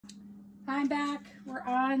I'm back. We're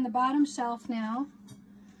on the bottom shelf now.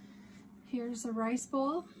 Here's a rice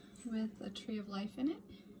bowl with a tree of life in it.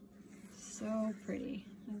 So pretty.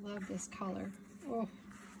 I love this color. Oh,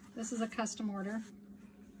 this is a custom order.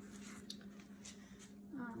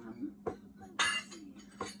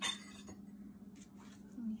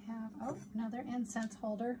 We have, oh, another incense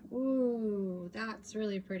holder. Ooh, that's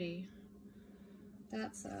really pretty.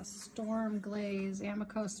 That's a storm glaze,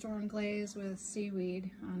 Amico storm glaze with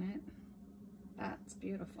seaweed on it. That's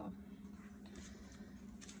beautiful.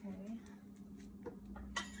 Okay.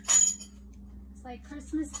 It's like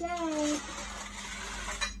Christmas Day.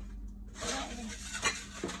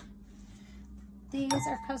 These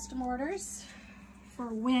are custom orders for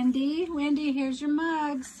Wendy. Wendy, here's your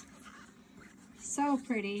mugs. So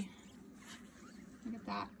pretty. Look at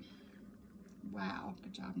that. Wow,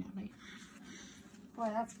 good job, Natalie. Boy,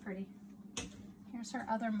 that's pretty. Here's her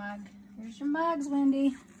other mug. Here's your mugs,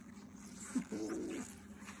 Wendy.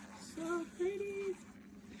 So pretty.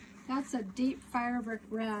 That's a deep firebrick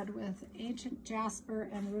red with ancient jasper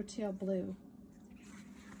and rutile blue.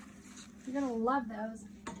 You're gonna love those.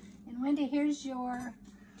 And Wendy, here's your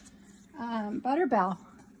butterbell.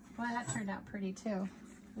 Boy, that turned out pretty too.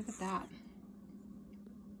 Look at that.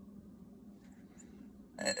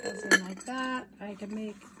 It goes in like that. I can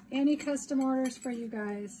make any custom orders for you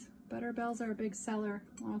guys. Butterbells are a big seller,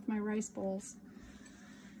 along with my rice bowls.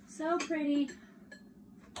 So pretty.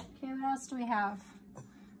 Okay, what else do we have?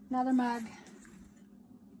 Another mug.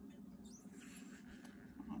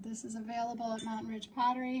 Oh, this is available at Mountain Ridge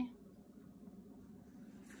Pottery.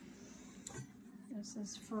 This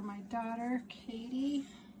is for my daughter, Katie.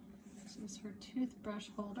 This is her toothbrush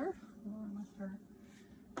holder, along with her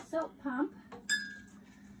soap pump,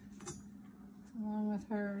 along with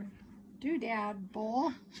her doodad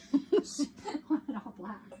bowl. She wanted it all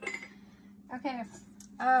black. Okay.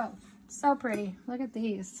 Oh, so pretty. Look at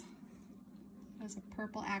these. There's a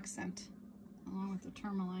purple accent along with the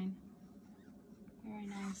tourmaline. Very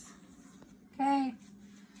nice. Okay.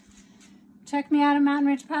 Check me out at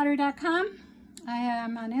mountainridgepottery.com. I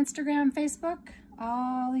am on Instagram, Facebook.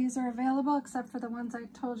 All these are available except for the ones I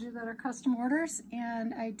told you that are custom orders,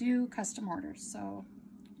 and I do custom orders. So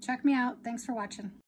check me out. Thanks for watching.